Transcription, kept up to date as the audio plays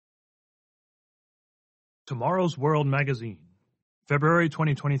Tomorrow's World Magazine, February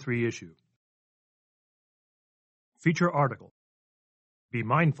 2023 issue. Feature article, Be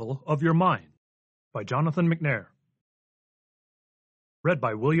Mindful of Your Mind, by Jonathan McNair. Read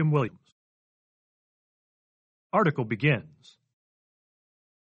by William Williams. Article begins.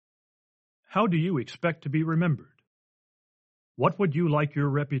 How do you expect to be remembered? What would you like your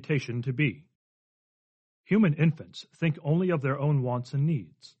reputation to be? Human infants think only of their own wants and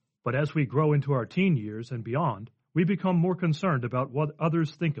needs. But as we grow into our teen years and beyond, we become more concerned about what others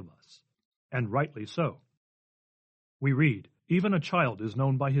think of us, and rightly so. We read, even a child is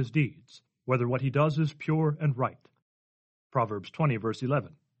known by his deeds, whether what he does is pure and right. Proverbs 20, verse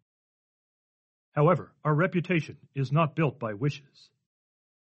 11. However, our reputation is not built by wishes.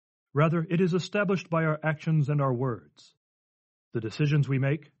 Rather, it is established by our actions and our words. The decisions we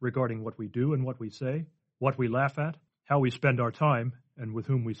make regarding what we do and what we say, what we laugh at, how we spend our time, and with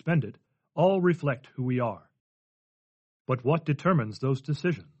whom we spend it, all reflect who we are. But what determines those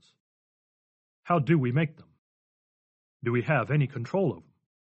decisions? How do we make them? Do we have any control over them?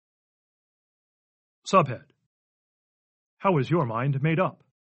 Subhead: How is your mind made up?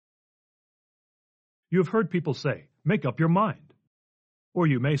 You have heard people say, make up your mind. Or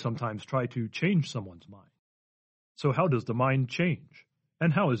you may sometimes try to change someone's mind. So how does the mind change?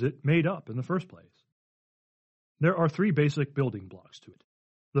 And how is it made up in the first place? There are three basic building blocks to it.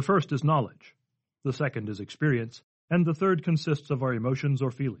 The first is knowledge, the second is experience, and the third consists of our emotions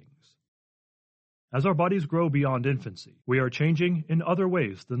or feelings. As our bodies grow beyond infancy, we are changing in other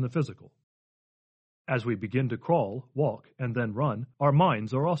ways than the physical. As we begin to crawl, walk, and then run, our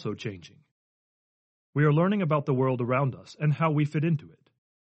minds are also changing. We are learning about the world around us and how we fit into it.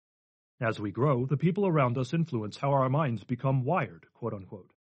 As we grow, the people around us influence how our minds become wired,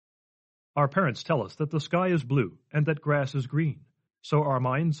 quote-unquote. Our parents tell us that the sky is blue and that grass is green, so our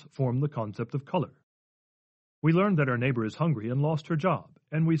minds form the concept of color. We learn that our neighbor is hungry and lost her job,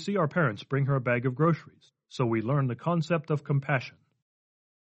 and we see our parents bring her a bag of groceries, so we learn the concept of compassion.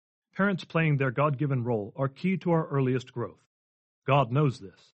 Parents playing their God-given role are key to our earliest growth. God knows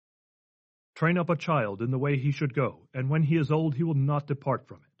this. Train up a child in the way he should go, and when he is old he will not depart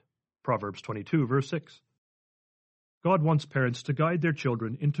from it. Proverbs 22, verse 6. God wants parents to guide their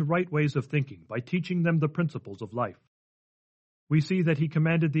children into right ways of thinking by teaching them the principles of life. We see that he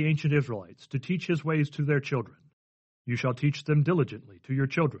commanded the ancient Israelites to teach his ways to their children. You shall teach them diligently to your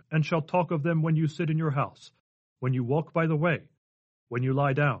children, and shall talk of them when you sit in your house, when you walk by the way, when you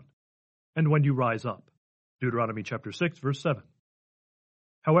lie down, and when you rise up. Deuteronomy chapter 6, verse 7.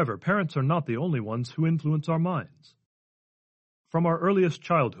 However, parents are not the only ones who influence our minds. From our earliest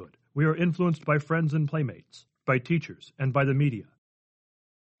childhood, we are influenced by friends and playmates, by teachers, and by the media.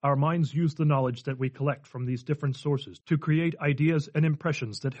 Our minds use the knowledge that we collect from these different sources to create ideas and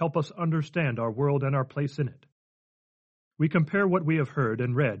impressions that help us understand our world and our place in it. We compare what we have heard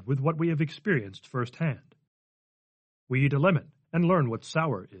and read with what we have experienced firsthand. We eat a lemon and learn what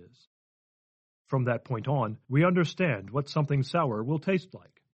sour is. From that point on, we understand what something sour will taste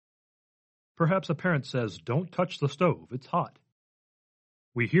like. Perhaps a parent says, "Don't touch the stove, it's hot."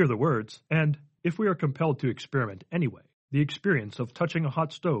 We hear the words, and if we are compelled to experiment anyway, the experience of touching a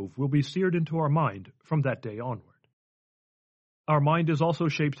hot stove will be seared into our mind from that day onward. Our mind is also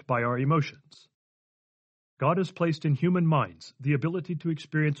shaped by our emotions. God has placed in human minds the ability to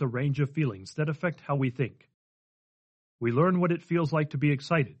experience a range of feelings that affect how we think. We learn what it feels like to be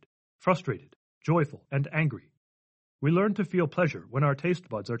excited, frustrated, joyful, and angry. We learn to feel pleasure when our taste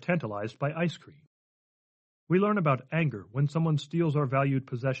buds are tantalized by ice cream. We learn about anger when someone steals our valued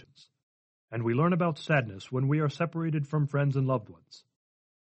possessions. And we learn about sadness when we are separated from friends and loved ones.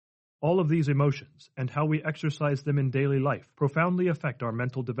 All of these emotions and how we exercise them in daily life profoundly affect our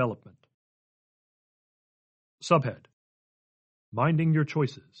mental development. Subhead: Minding your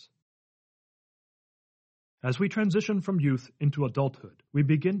choices. As we transition from youth into adulthood, we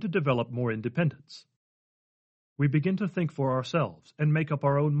begin to develop more independence. We begin to think for ourselves and make up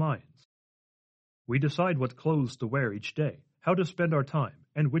our own minds. We decide what clothes to wear each day, how to spend our time,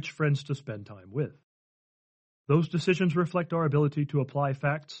 and which friends to spend time with. Those decisions reflect our ability to apply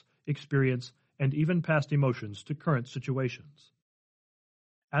facts, experience, and even past emotions to current situations.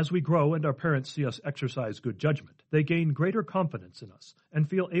 As we grow and our parents see us exercise good judgment, they gain greater confidence in us and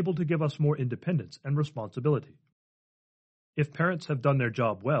feel able to give us more independence and responsibility. If parents have done their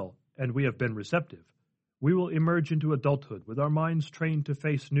job well and we have been receptive, we will emerge into adulthood with our minds trained to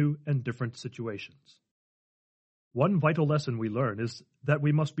face new and different situations. One vital lesson we learn is that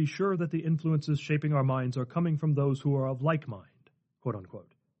we must be sure that the influences shaping our minds are coming from those who are of like mind,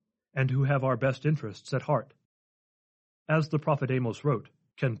 quote-unquote, and who have our best interests at heart. As the prophet Amos wrote,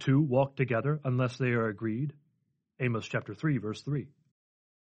 Can two walk together unless they are agreed? Amos chapter 3, verse 3.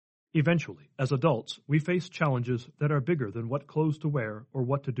 Eventually, as adults, we face challenges that are bigger than what clothes to wear or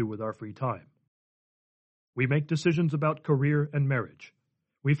what to do with our free time. We make decisions about career and marriage.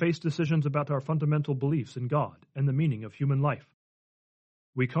 We face decisions about our fundamental beliefs in God and the meaning of human life.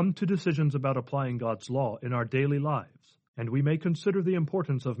 We come to decisions about applying God's law in our daily lives, and we may consider the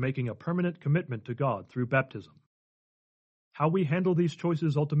importance of making a permanent commitment to God through baptism. How we handle these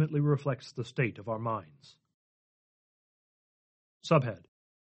choices ultimately reflects the state of our minds. Subhead: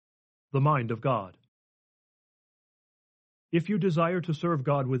 The Mind of God. If you desire to serve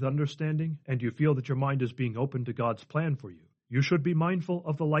God with understanding, and you feel that your mind is being open to God's plan for you, you should be mindful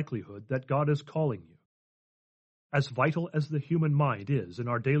of the likelihood that God is calling you. As vital as the human mind is in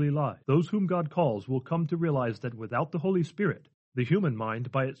our daily lives, those whom God calls will come to realize that without the Holy Spirit, the human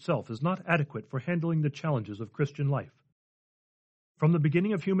mind by itself is not adequate for handling the challenges of Christian life. From the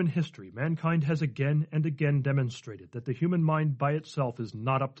beginning of human history, mankind has again and again demonstrated that the human mind by itself is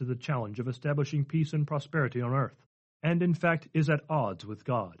not up to the challenge of establishing peace and prosperity on earth, and in fact is at odds with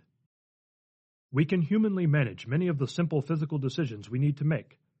God. We can humanly manage many of the simple physical decisions we need to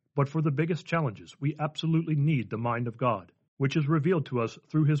make, but for the biggest challenges, we absolutely need the mind of God, which is revealed to us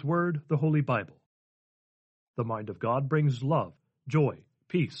through His Word, the Holy Bible. The mind of God brings love, joy,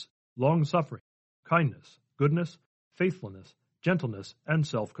 peace, long-suffering, kindness, goodness, faithfulness, gentleness, and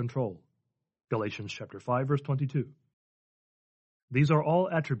self-control. Galatians chapter 5, verse 22. These are all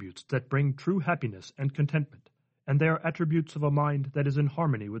attributes that bring true happiness and contentment, and they are attributes of a mind that is in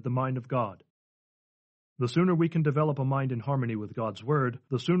harmony with the mind of God. The sooner we can develop a mind in harmony with God's Word,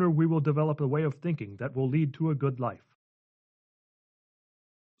 the sooner we will develop a way of thinking that will lead to a good life.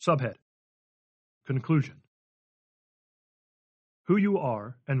 Subhead: Conclusion. Who you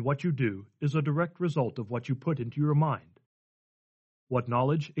are and what you do is a direct result of what you put into your mind. What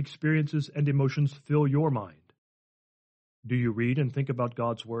knowledge, experiences, and emotions fill your mind? Do you read and think about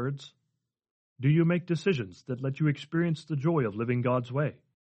God's words? Do you make decisions that let you experience the joy of living God's way?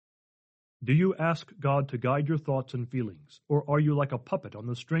 Do you ask God to guide your thoughts and feelings, or are you like a puppet on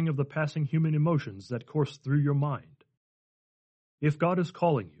the string of the passing human emotions that course through your mind? If God is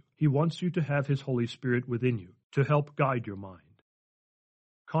calling you, He wants you to have His Holy Spirit within you to help guide your mind.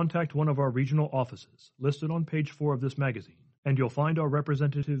 Contact one of our regional offices, listed on page 4 of this magazine, and you'll find our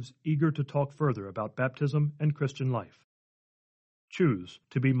representatives eager to talk further about baptism and Christian life. Choose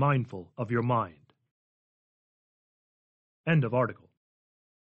to be mindful of your mind. End of article.